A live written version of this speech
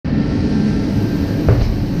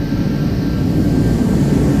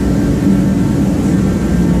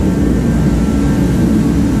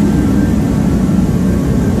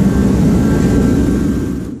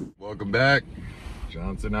back.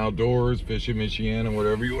 Johnson Outdoors, Fishing Michiana,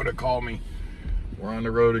 whatever you want to call me. We're on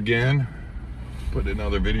the road again. Put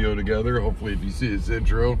another video together. Hopefully if you see this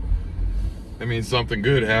intro, that means something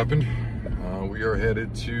good happened. We are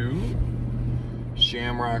headed to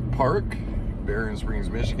Shamrock Park, Barron Springs,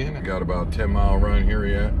 Michigan. I got about a 10-mile run here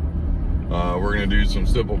yet. We're gonna do some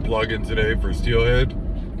simple plug-in today for Steelhead.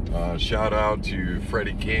 Shout out to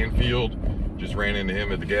Freddie Canfield. Just ran into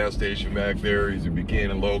him at the gas station back there. He's a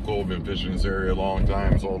Buchanan local, been fishing this area a long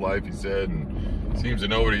time, his whole life, he said, and seems to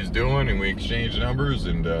know what he's doing, and we exchanged numbers,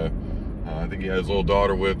 and I think he has his little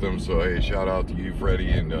daughter with him, so hey, shout out to you,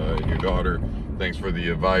 Freddie, and your daughter. Thanks for the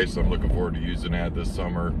advice. I'm looking forward to using that this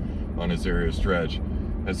summer on this area stretch.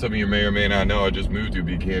 As some of you may or may not know, I just moved to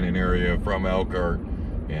Buchanan area from Elkhart,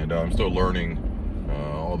 and I'm still learning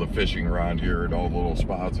all the fishing around here and all the little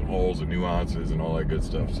spots and holes and nuances and all that good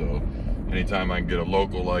stuff. So anytime I can get a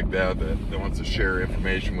local like that wants to share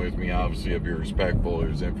information with me, obviously I'll be respectful.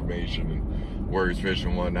 There's information and where he's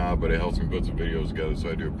fishing and whatnot, but it helps me put some videos together, so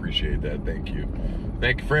I do appreciate that. Thank you.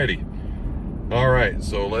 Thank you, Freddie. All right,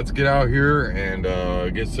 so let's get out here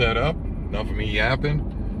and get set up. Enough of me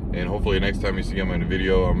yapping, and hopefully next time you see me in the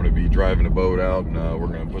video, I'm gonna be driving a boat out, and we're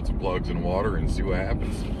gonna put some plugs in the water and see what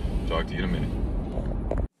happens. Talk to you in a minute.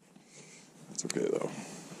 It's okay though.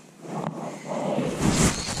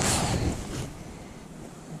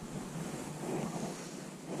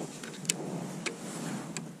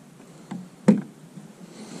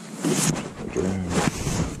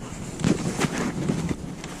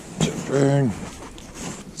 Drag.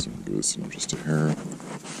 Some goose and just a hair.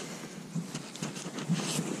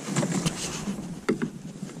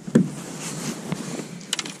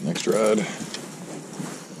 Next rod,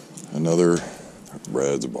 another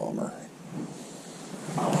Brad's Bomber.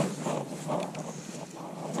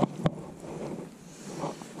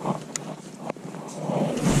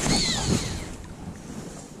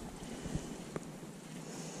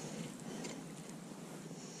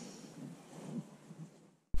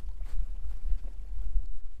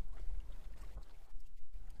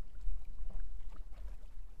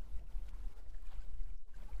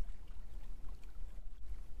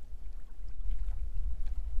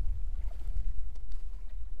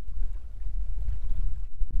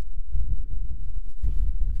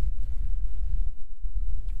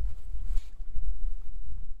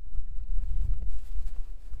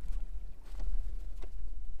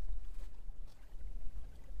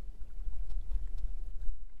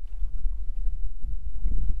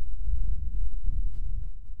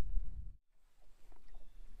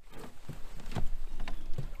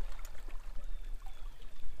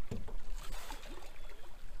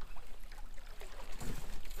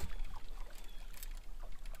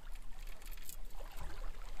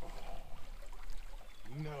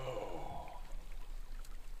 No.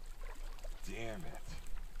 Damn it.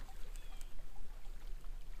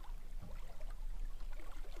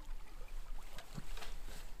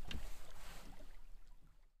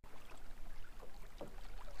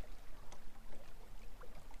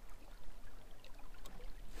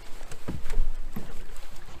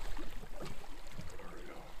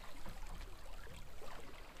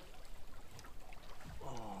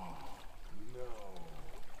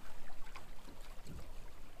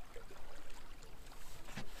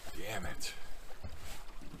 Damn it.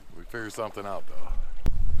 We figured something out though.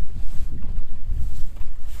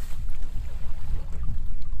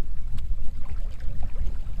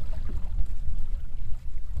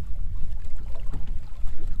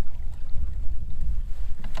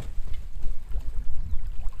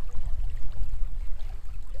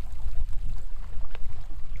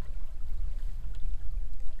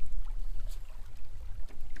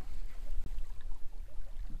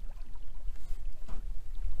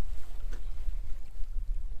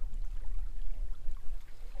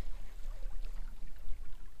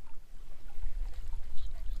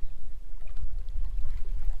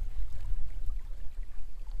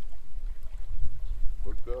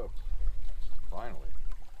 Up. Finally.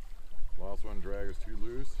 Lost one drag is too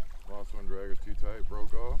loose. Lost one drag is too tight.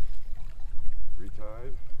 Broke off.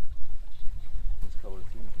 Retied. This color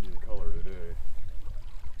seems to be the color today.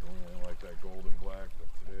 Normally I like that gold and black, but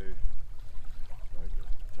today I like the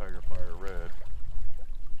Tiger Fire red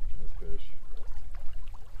in this fish.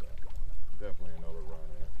 So, definitely another run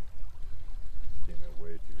in it. Came in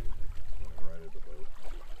way too easy. Went right at the boat.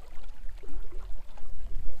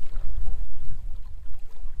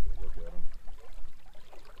 Look at him.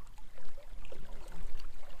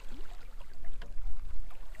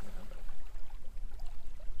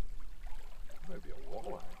 Might be a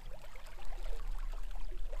walleye.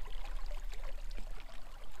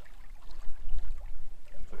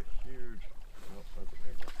 That's a huge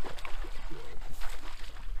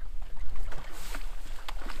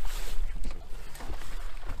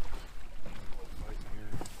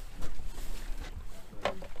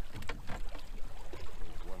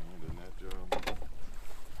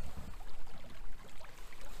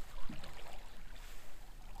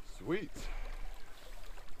Sweet.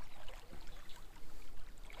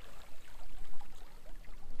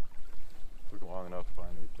 Took long enough to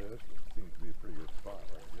find these fish. It seems to be a pretty good spot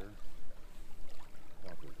right here.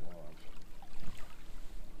 Not this launch.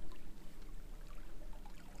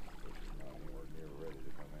 Fish is not anywhere near ready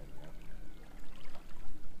to come in yet.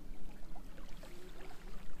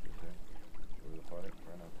 Okay. Go to the fight.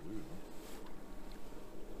 Try not to lose them.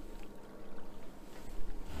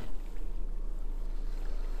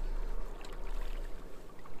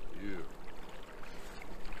 You.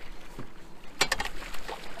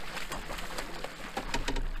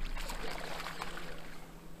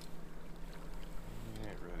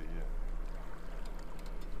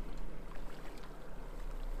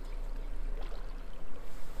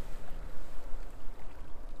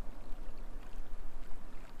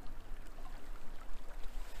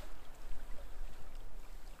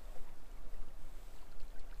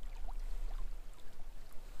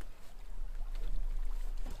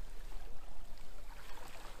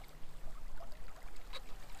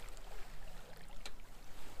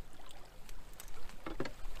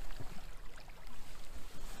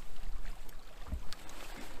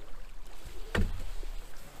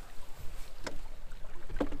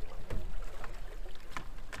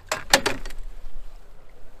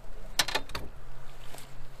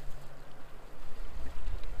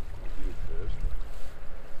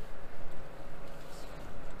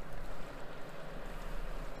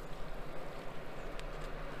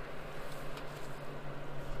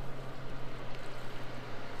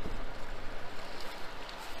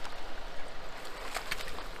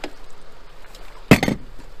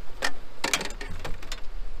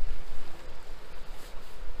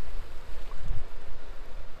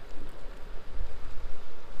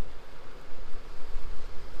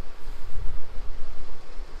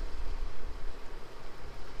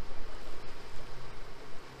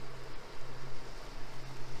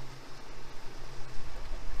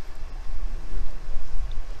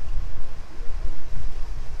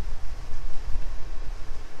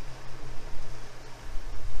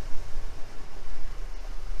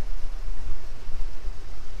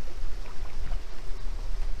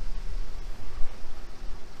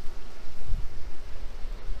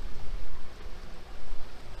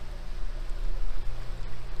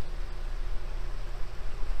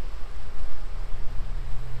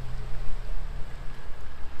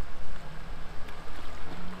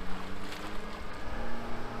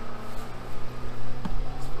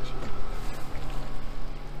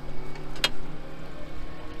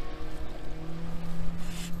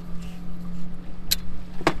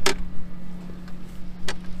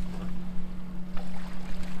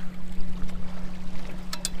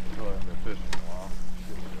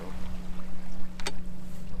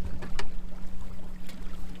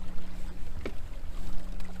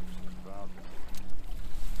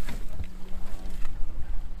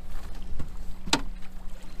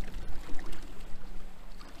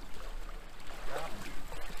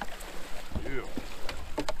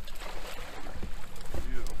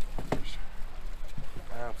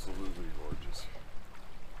 Absolutely gorgeous.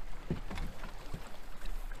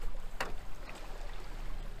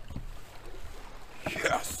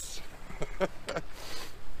 Yes!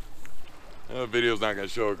 The video's not going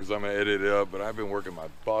to show it because I'm going to edit it up, but I've been working my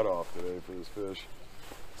butt off today for this fish.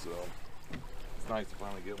 So, it's nice to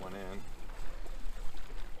finally get one in.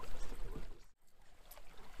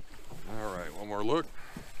 Alright, one more look.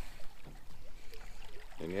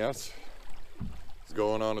 And yes, it's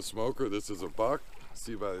going on a smoker. This is a buck.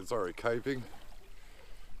 See, by it's already kiping.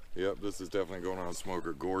 Yep, this is definitely going on a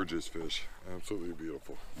smoker. Gorgeous fish. Absolutely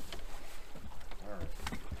beautiful. Alright.